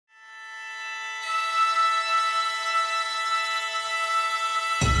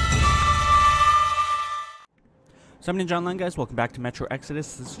So I'm Ninja Online, guys. Welcome back to Metro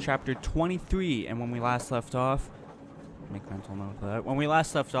Exodus. This is chapter 23, and when we last left off, make mental note of that. When we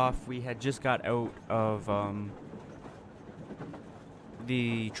last left off, we had just got out of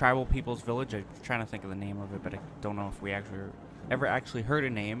the tribal people's village. I'm trying to think of the name of it, but I don't know if we ever actually heard a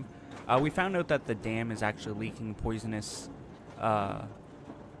name. We found out that the dam is actually leaking poisonous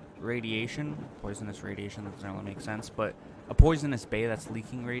radiation. Poisonous radiation, that doesn't really make sense, but a poisonous bay that's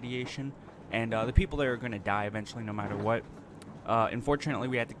leaking radiation. And the people there are going to die eventually no matter what. Unfortunately,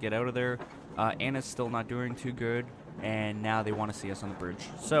 we had to get out of there. Anna's still not doing too good, and now they want to see us on the bridge.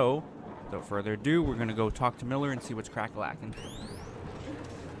 So, without further ado, we're going to go talk to Miller and see what's crack-a-lacking.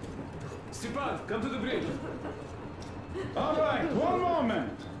 Stepan, come to the bridge. All right, one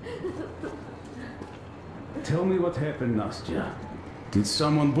moment. Tell me what happened, Nastya. Did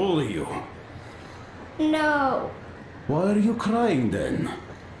someone bully you? No, Why are you crying then?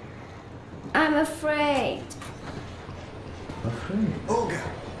 I'm afraid. Afraid? Olga,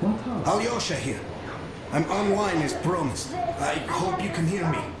 What else? Alyosha here. I'm online as promised. I hope you can hear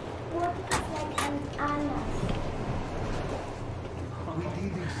me. We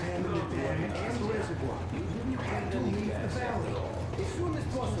did examine the dam and reservoir. You have to leave the valley as soon as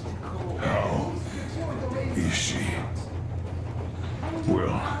possible. How is she?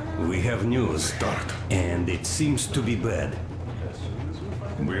 Well, We have news, start. and it seems to be bad.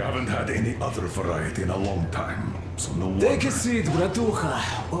 We haven't had any other variety in a long time, so no wonder. Take a seat, bratucha.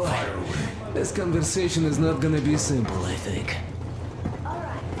 Fire away. This conversation is not gonna be simple, I think.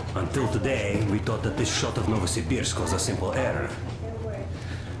 Until today, we thought that this shot of Novosibirsk was a simple error.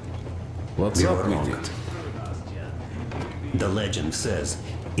 What's We up were with wrong. it? The legend says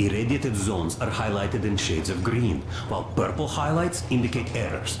irradiated zones are highlighted in shades of green, while purple highlights indicate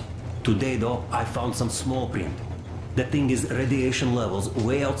errors. Today, though, I found some small print. The thing is, radiation levels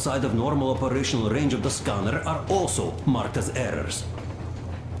way outside of normal operational range of the scanner are also marked as errors.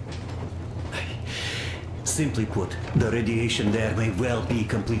 Simply put, the radiation there may well be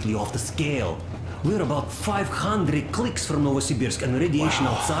completely off the scale. We're about 500 clicks from Novosibirsk, and radiation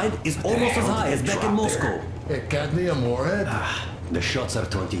outside is almost as high as back in Moscow. A cadmium warhead? The shots are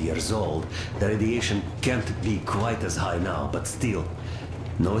 20 years old. The radiation can't be quite as high now, but still,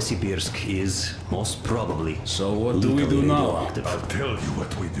 Novosibirsk is most probably So what do we do lethally now? radioactive. I'll tell you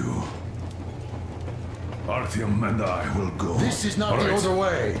what we do. Artyom and I will go. This is not All the right. other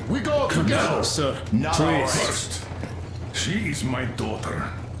way. We go together. sir. Not Please. First, she is my daughter,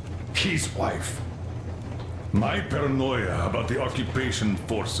 his wife. My paranoia about the occupation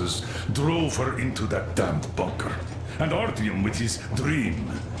forces drove her into that damned bunker. And Artyom with his dream.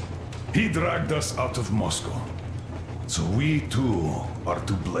 He dragged us out of Moscow. So we too are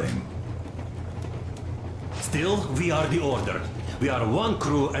to blame. Still, we are the Order. We are one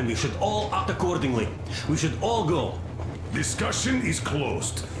crew, and we should all act accordingly. We should all go. Discussion is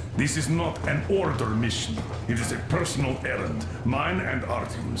closed. This is not an Order mission. It is a personal errand, mine and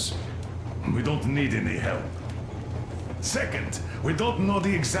Artyom's. We don't need any help. Second, we don't know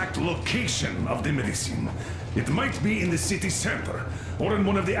the exact location of the medicine. It might be in the city center, or in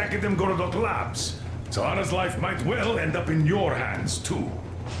one of the Akademgorodok labs. So Anna's life might well end up in your hands, too.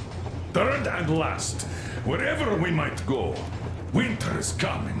 Third and last, wherever we might go, winter is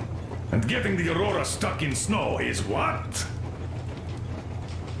coming. And getting the Aurora stuck in snow is what?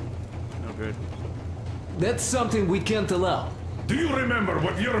 No good. That's something we can't allow. Do you remember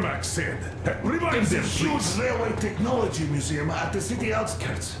what Yermak said? Remind There's a them, huge please. railway technology museum at the city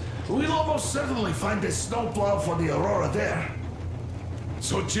outskirts. We'll almost certainly find a snowplow for the Aurora there.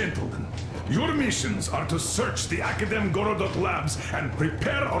 So, gentlemen, your missions are to search the Akademgorodok labs and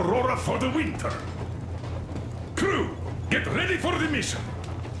prepare Aurora for the winter. Crew, get ready for the mission.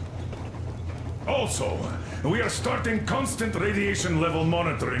 Also, we are starting constant radiation level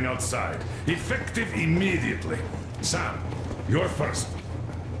monitoring outside, effective immediately. Sam, you're first.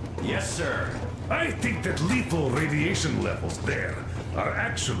 Yes, sir. I think that lethal radiation levels there are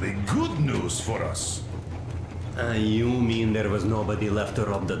actually good news for us. You mean there was nobody left to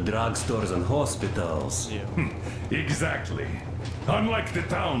rob the drugstores and hospitals? Yeah. Exactly. Unlike the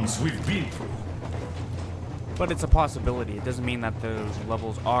towns we've been through. But it's a possibility. It doesn't mean that those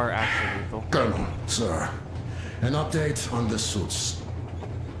levels are actually lethal. Colonel, sir. An update on the suits.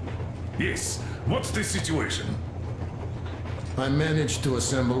 Yes, what's the situation? I managed to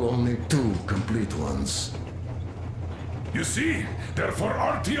assemble only 2 complete ones. You see, they're for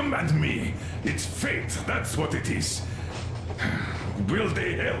Artyom and me. It's fate, that's what it is. Will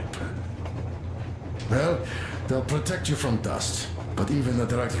they help? Well, they'll protect you from dust. But even the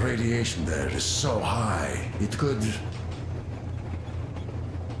direct radiation there is so high, it could...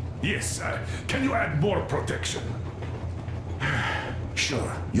 Yes, can you add more protection?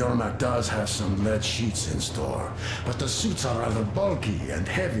 Sure, Yormak does have some lead sheets in store, but the suits are rather bulky and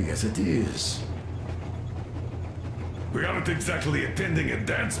heavy as it is. We aren't exactly attending a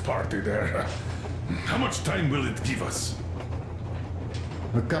dance party there. How much time will it give us?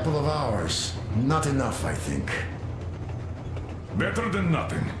 A couple of hours. Not enough, I think. Better than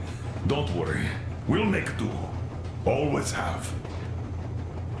nothing. Don't worry. We'll make do. Always have.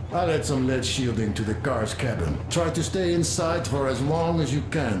 I'll add some lead shielding to the car's cabin. Try to stay inside for as long as you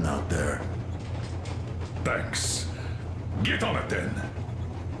can out there. Thanks. Get on it then.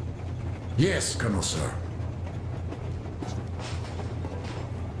 Yes, Colonel Sir.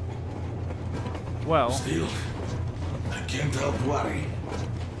 Well, Still, I can't help worry.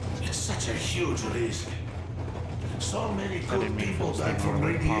 It's such a huge risk. So many I good didn't mean people for died from to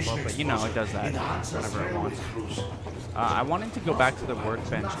radiation pop up, but you know it does that in the Hansa whenever it railway wants. cruise. I wanted to go back to the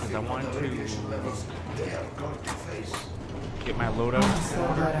workbench because I wanted to They are going to face. get my loadout. So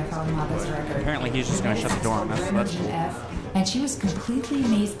glad I found Mother's record. Apparently he's just going to shut the door on us. So that's Region cool. F, and she was completely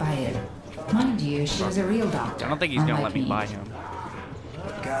amazed by it. Mind you, she was a real doctor. I don't think he's going to let unlike me buy him.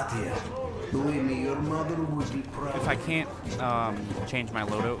 Katia, believe me, your mother would be proud. If I can't change my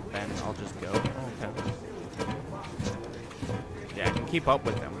loadout, then I'll just go. Oh, okay. Yeah, I can keep up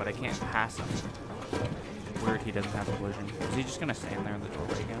with him, but I can't pass him. Weird he doesn't have collision. Is he just going to stand there in the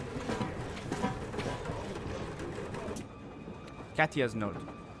doorway again? Katia's note.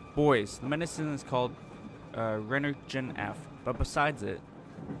 Boys, the medicine is called Renergen F, but besides it,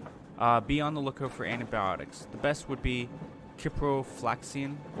 be on the lookout for antibiotics. The best would be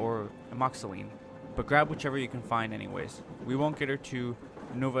ciprofloxacin or amoxicillin, but grab whichever you can find anyways. We won't get her to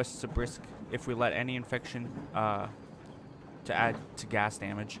Novosibirsk if we let any infection to add to gas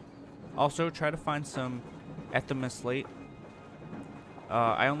damage. Also, try to find some ethymeslate.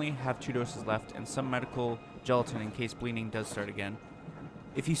 I only have 2 doses left and some medical gelatin in case bleeding does start again.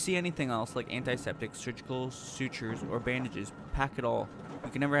 If you see anything else like antiseptic, surgical sutures, or bandages, pack it all. You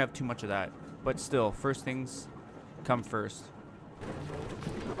can never have too much of that. But still, first things come first.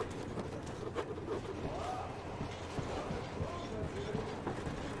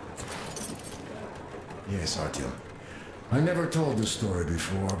 Yes, Artyom. I never told this story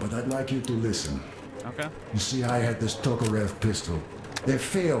before, but I'd like you to listen. Okay. You see, I had this Tokarev pistol. A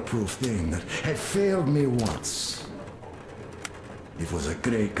fail-proof thing that had failed me once. It was a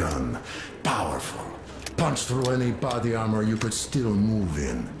great gun. Powerful. Punched through any body armor you could still move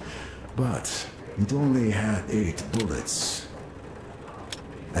in. But it only had 8 bullets.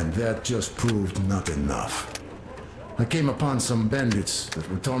 And that just proved not enough. I came upon some bandits that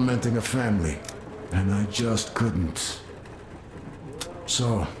were tormenting a family, and I just couldn't.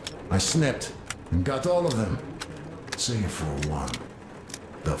 So, I snapped and got all of them, save for one.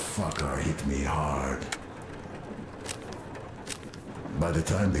 The fucker hit me hard. By the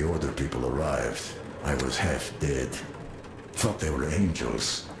time the Order people arrived, I was half dead. Thought they were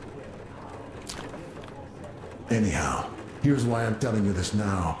angels. Anyhow, here's why I'm telling you this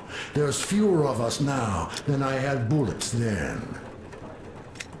now. There's fewer of us now than I had bullets then.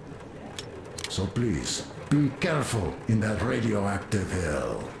 So please, be careful in that radioactive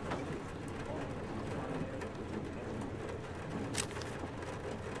hell.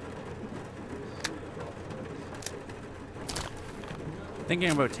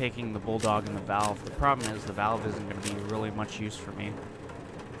 Thinking about taking the Bulldog and the Valve. The problem is the Valve isn't going to be really much use for me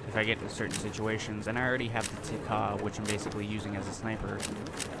if I get into certain situations, and I already have the Tikka, which I'm basically using as a sniper.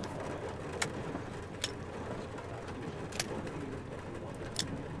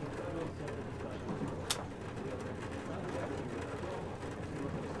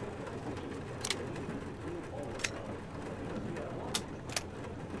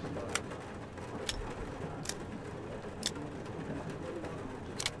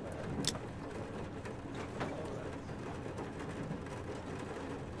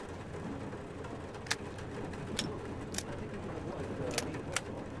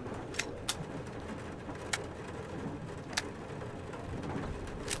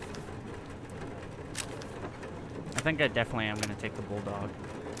 I think I definitely am going to take the Bulldog.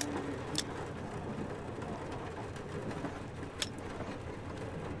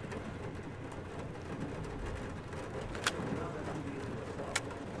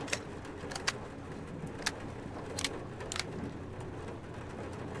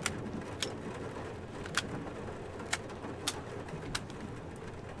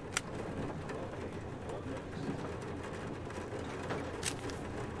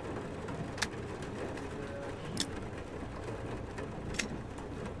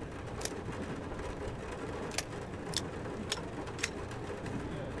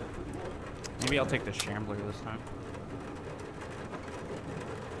 Maybe I'll take the Shambler this time.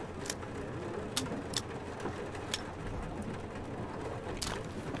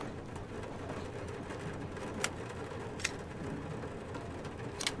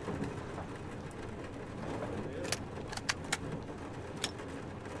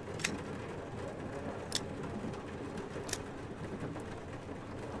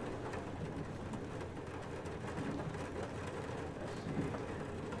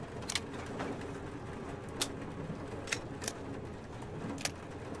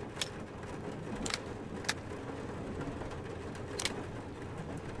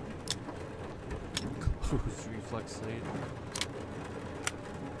 Boost reflex save.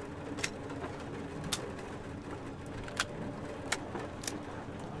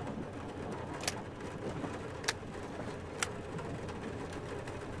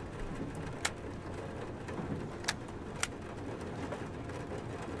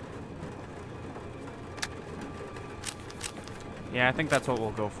 Yeah, I think that's what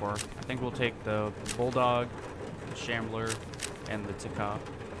we'll go for. I think we'll take the Bulldog, the Shambler, and the Tikka.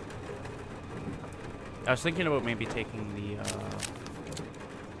 I was thinking about maybe taking the,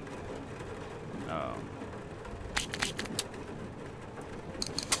 I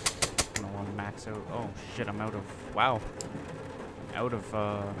don't want to max out. Oh, shit, I'm out of, wow. Out of,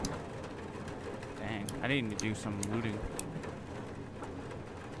 dang. I need to do some looting.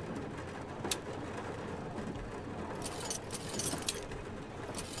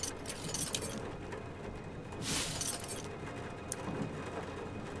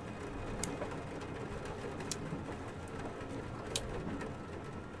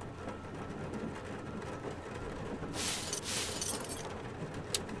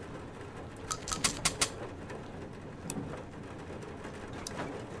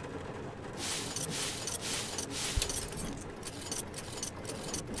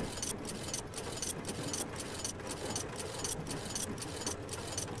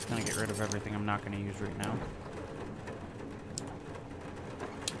 Gonna get rid of everything I'm not gonna use right now.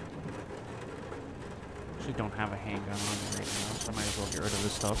 Actually don't have a handgun on me right now, so I might as well get rid of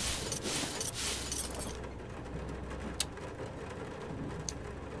this stuff.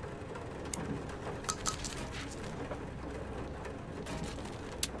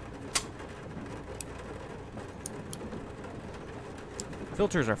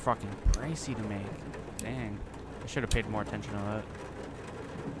 Filters are fucking pricey to make. Dang. I should have paid more attention to that.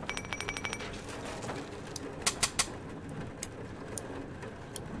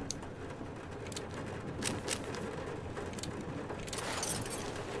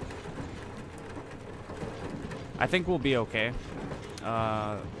 I think we'll be okay.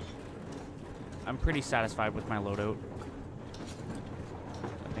 I'm pretty satisfied with my loadout.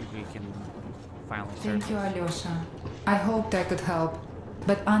 I think we can finally start. Thank you, Alyosha. I hoped I could help,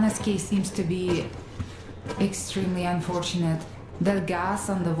 but Anna's case seems to be extremely unfortunate. The gas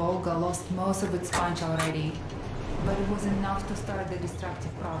on the Volga lost most of its punch already, but it was enough to start the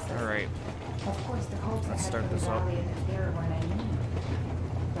destructive process. All right. Of course, the hopes Let's I had start for the this up. Valley and there were naive,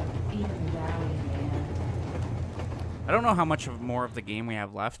 but even the Valley in the end. I don't know how much more of the game we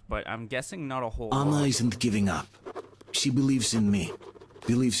have left, but I'm guessing not a whole lot. Anna isn't giving up. She believes in me,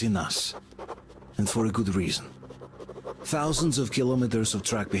 believes in us, and for a good reason. Thousands of kilometers of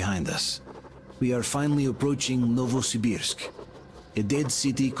track behind us. We are finally approaching Novosibirsk, a dead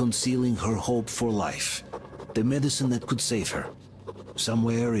city concealing her hope for life, the medicine that could save her,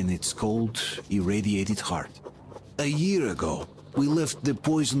 somewhere in its cold, irradiated heart. A year ago, we left the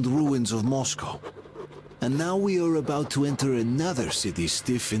poisoned ruins of Moscow. And now we are about to enter another city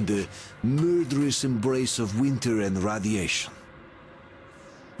stiff in the murderous embrace of winter and radiation.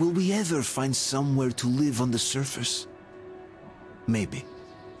 Will we ever find somewhere to live on the surface? Maybe.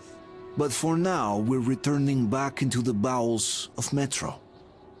 But for now, we're returning back into the bowels of Metro.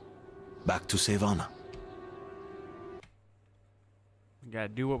 Back to save Anna. We gotta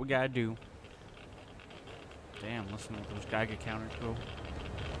do what we gotta do. Damn, listen to those Geiger counters go.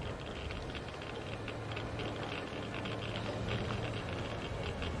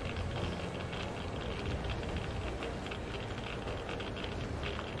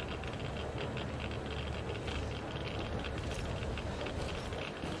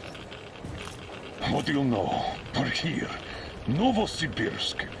 What do you know? We're here.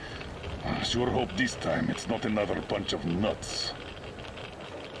 Novosibirsk. I sure hope this time it's not another bunch of nuts.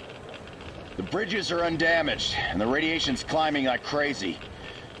 The bridges are undamaged, and the radiation's climbing like crazy.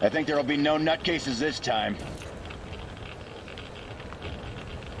 I think there'll be no nutcases this time.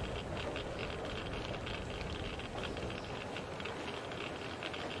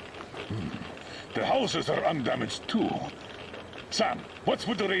 The houses are undamaged too. Sam, what's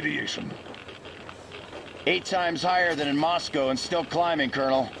with the radiation? 8 times higher than in Moscow and still climbing,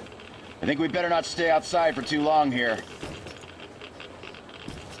 Colonel. I think we better not stay outside for too long here.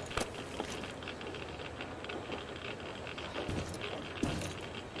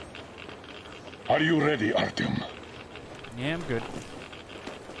 Are you ready, Artyom? Yeah, I'm good.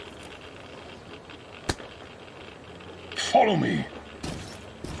 Follow me.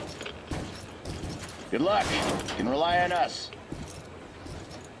 Good luck. You can rely on us.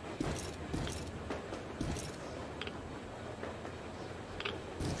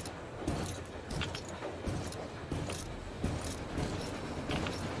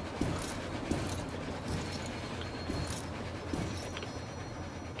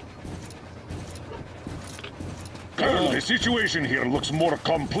 The situation here looks more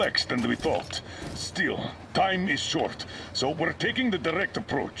complex than we thought. Still, time is short, so we're taking the direct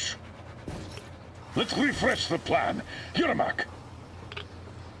approach. Let's refresh the plan. Yermak!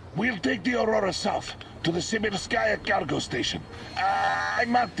 We'll take the Aurora south to the Sibirskaya cargo station. I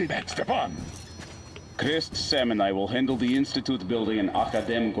mounted that. Stepan! Krist, Sam, and I will handle the Institute building in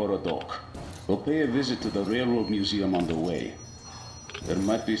Akadem Gorodok. We'll pay a visit to the Railroad Museum on the way. There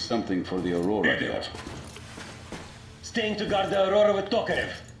might be something for the Aurora there. Staying to guard the Aurora with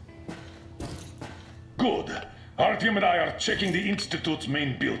Tokarev. Good. Artyom and I are checking the Institute's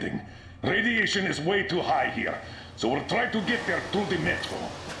main building. Radiation is way too high here, so we'll try to get there through the metro.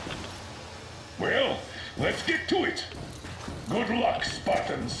 Well, let's get to it. Good luck,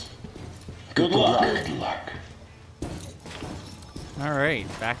 Spartans. Good luck. Good luck. All right,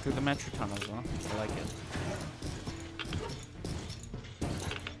 back through the metro tunnels, huh? I like it.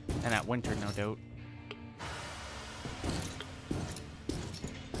 And that winter, no doubt.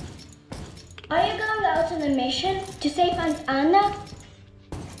 Are you going out on a mission to save Aunt Anna?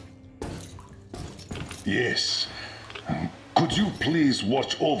 Yes. Could you please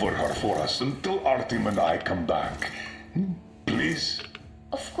watch over her for us until Artyom and I come back? Please?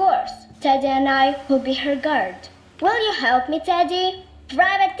 Of course. Teddy and I will be her guard. Will you help me, Teddy?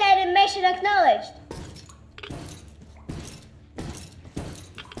 Private Teddy mission acknowledged.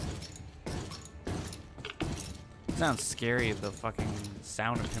 Sounds scary, the fucking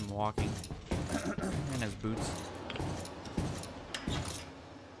sound of him walking in his boots.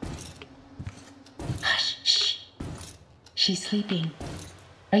 Hush, shh. She's sleeping.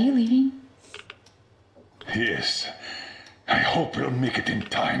 Are you leaving? Yes. I hope we'll make it in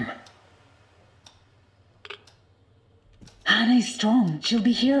time. Anna is strong. She'll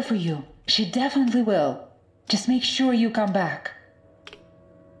be here for you. She definitely will. Just make sure you come back.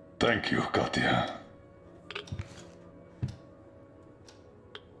 Thank you, Katya.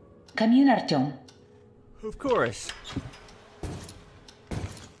 Come in, Artyom. Of course.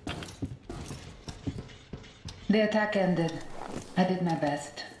 The attack ended. I did my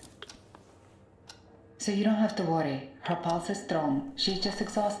best. So you don't have to worry. Her pulse is strong. She's just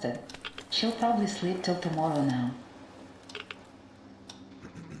exhausted. She'll probably sleep till tomorrow now.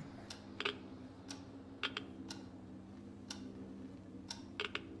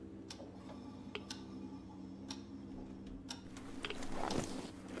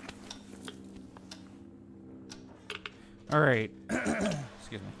 All right.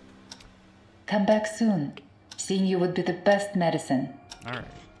 Excuse me. Come back soon. Seeing you would be the best medicine. All right.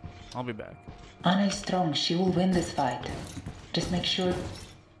 I'll be back. Anna is strong. She will win this fight. Just make sure...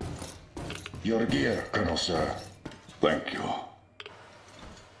 Your gear, Colonel Sir. Thank you.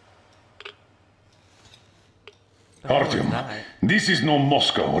 Artyom, this is no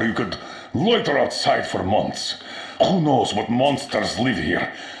Moscow where you could loiter outside for months. Who knows what monsters live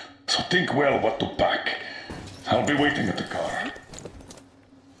here? So think well what to pack. I'll be waiting at the car.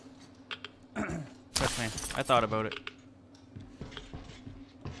 Trust me, I thought about it.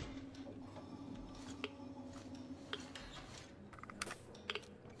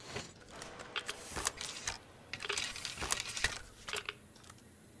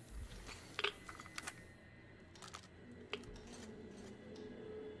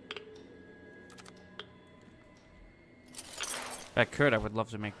 If I could, I would love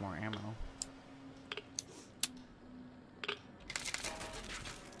to make more ammo.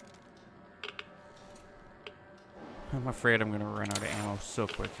 I'm afraid I'm gonna run out of ammo so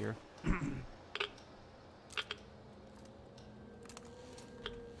quick here.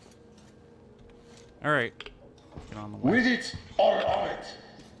 Alright. Get on the way. With it or on it?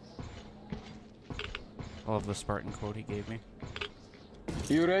 I love the Spartan quote he gave me.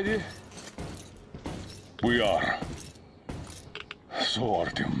 You ready? We are. So,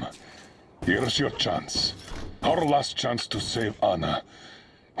 Artyom, here's your chance. Our last chance to save Anna.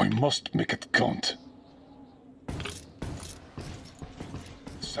 We must make it count.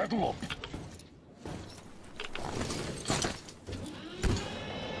 Saddle up.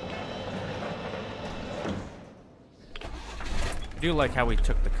 I do like how we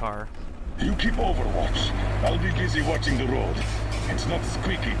took the car. You keep overwatch. I'll be busy watching the road. It's not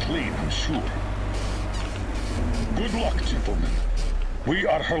squeaky clean, I'm sure. Good luck, gentlemen. We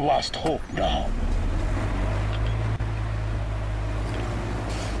are her last hope now.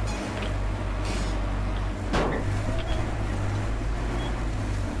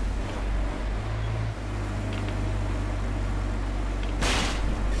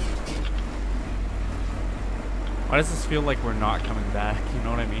 Why does this feel like we're not coming back? You know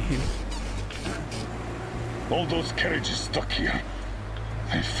what I mean? All those carriages stuck here.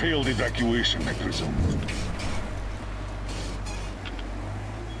 They failed evacuation, I presume.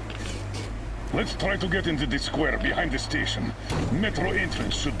 Let's try to get into the square behind the station. Metro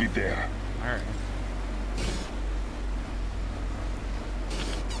entrance should be there. Alright.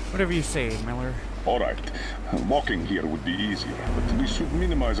 Whatever you say, Miller. Alright. Walking here would be easier, but we should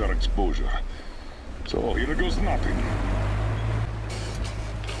minimize our exposure. So here goes nothing.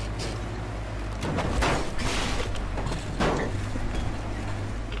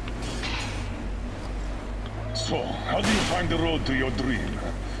 So, how do you find the road to your dream?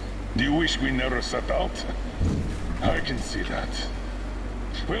 Do you wish we never set out? I can see that.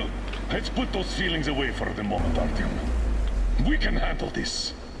 Well, let's put those feelings away for the moment, Artyom. We can handle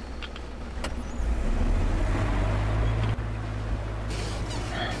this.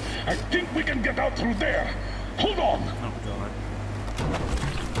 I think we can get out through there. Hold on. Oh, God.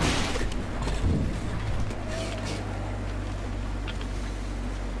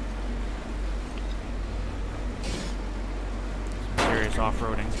 Serious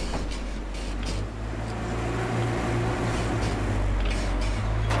off-roading.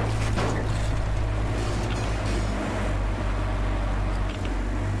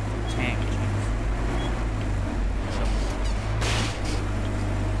 Tank.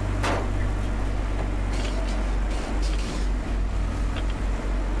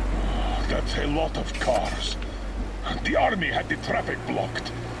 That's a lot of cars. The army had the traffic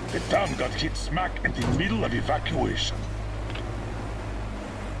blocked. The town got hit smack in the middle of evacuation.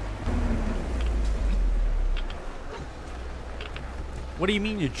 What do you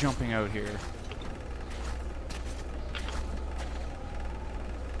mean you're jumping out here?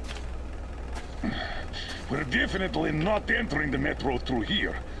 We're definitely not entering the metro through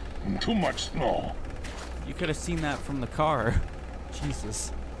here. Too much snow. You could have seen that from the car.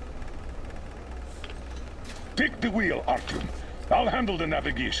 Jesus. Take the wheel, Artyom. I'll handle the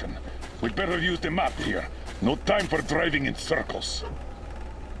navigation. We'd better use the map here. No time for driving in circles.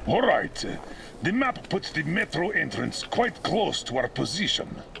 All right. The map puts the metro entrance quite close to our position.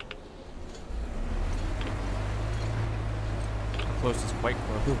 Close is quite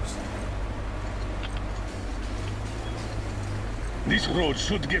close. This road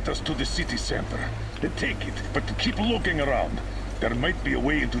should get us to the city center. Take it, but keep looking around. There might be a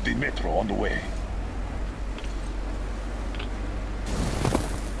way into the metro on the way.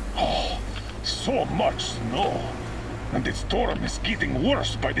 Oh, so much snow. And the storm is getting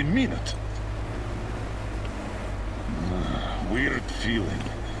worse by the minute. Weird feeling.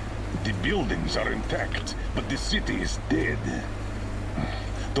 The buildings are intact, but the city is dead.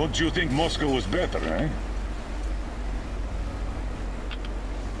 Don't you think Moscow was better, eh?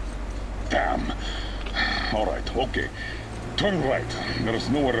 Damn. All right, okay. Turn right. There's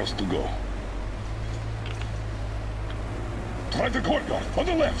nowhere else to go. Try the courtyard, on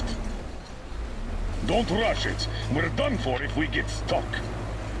the left. Don't rush it. We're done for if we get stuck.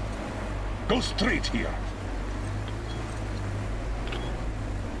 Go straight here.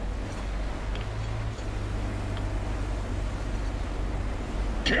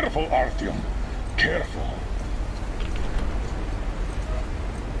 Careful, Artyom. Careful.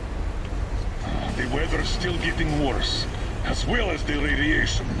 The weather's still getting worse, as well as the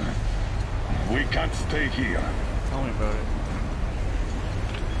radiation. We can't stay here. Tell me about it.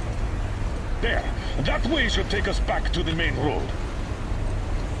 There. That way should take us back to the main road.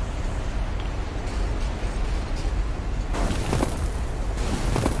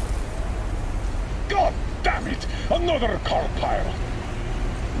 God damn it! Another car pile!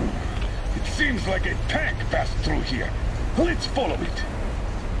 It seems like a tank passed through here. Let's follow it.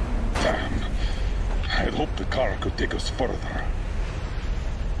 Damn. I'd hoped the car could take us further.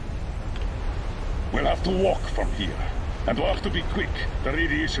 We'll have to walk from here. And we'll have to be quick. The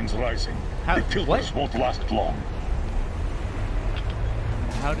radiation's rising. The filters won't last long.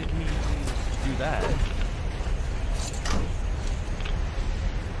 How did he do that?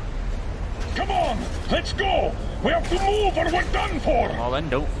 Come on! Let's go! We have to move or we're done for! Well then,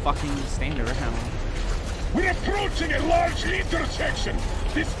 don't fucking stand around. We're approaching a large intersection!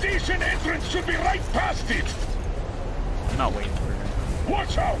 The station entrance should be right past it! I'm not waiting for her.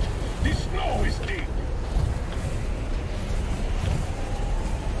 Watch out! The snow is deep!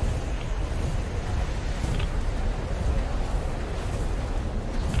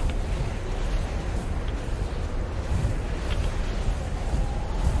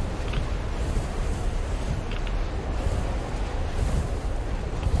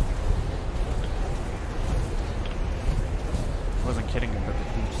 I wasn't kidding about the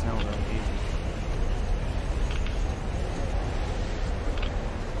deep snow though,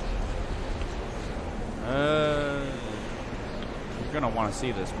 you're gonna want to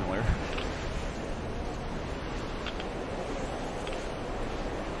see this, Miller.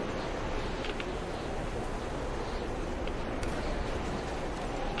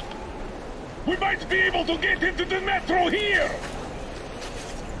 We might be able to get into the metro here!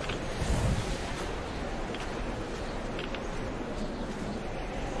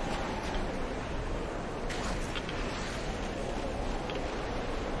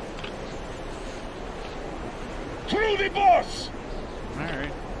 Through the boss!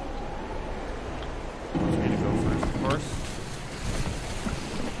 Alright. I'm gonna go first, of course.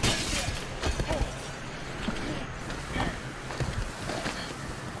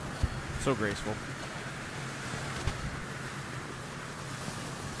 So graceful.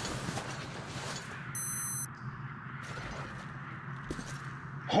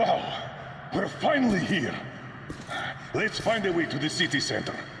 Wow! We're finally here! Let's find a way to the city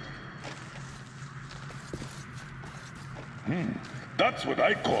center. That's what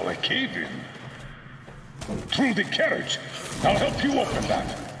I call a cave-in. Through the carriage. I'll help you open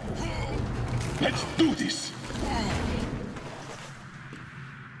that. Let's do this.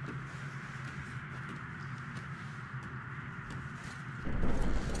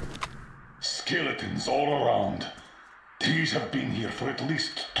 Skeletons all around. These have been here for at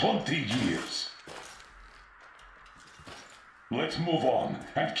least 20 years. Let's move on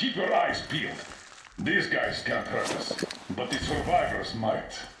and keep your eyes peeled. These guys can't hurt us, but the survivors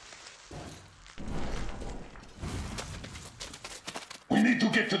might. We need to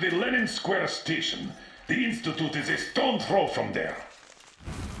get to the Lenin Square station. The Institute is a stone's throw from there.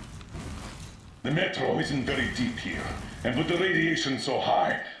 The metro isn't very deep here, and with the radiation so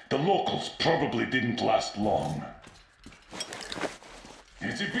high, the locals probably didn't last long.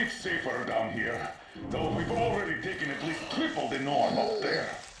 It's a bit safer down here, though we've already taken at least triple the norm up there.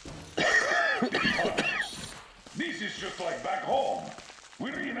 This is just like back home.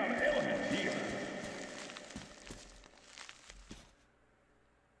 We're in our element here.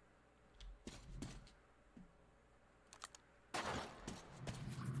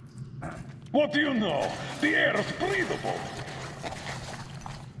 What do you know? The air is breathable.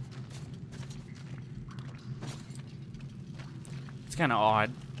 It's kind of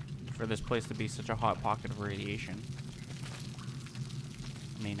odd for this place to be such a hot pocket of radiation.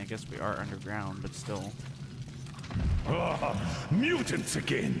 I mean, I guess we are underground, but still. Mutants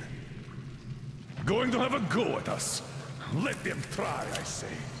again. Going to have a go at us. Let them try, I say.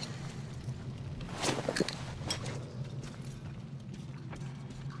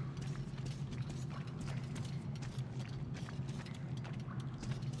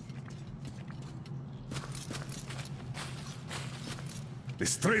 The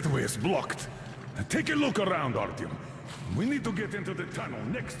straightway is blocked. Take a look around, Artyom. We need to get into the tunnel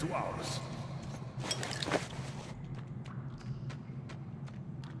next to ours.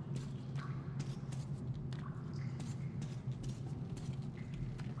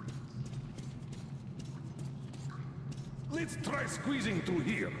 Let's try squeezing through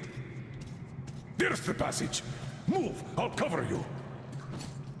here. There's the passage. Move, I'll cover you.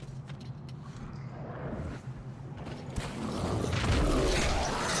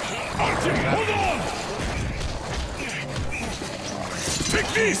 Artyom, hold on! Take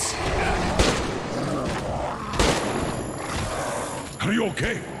this! Are you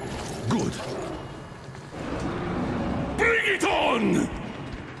okay? Good. Bring it on!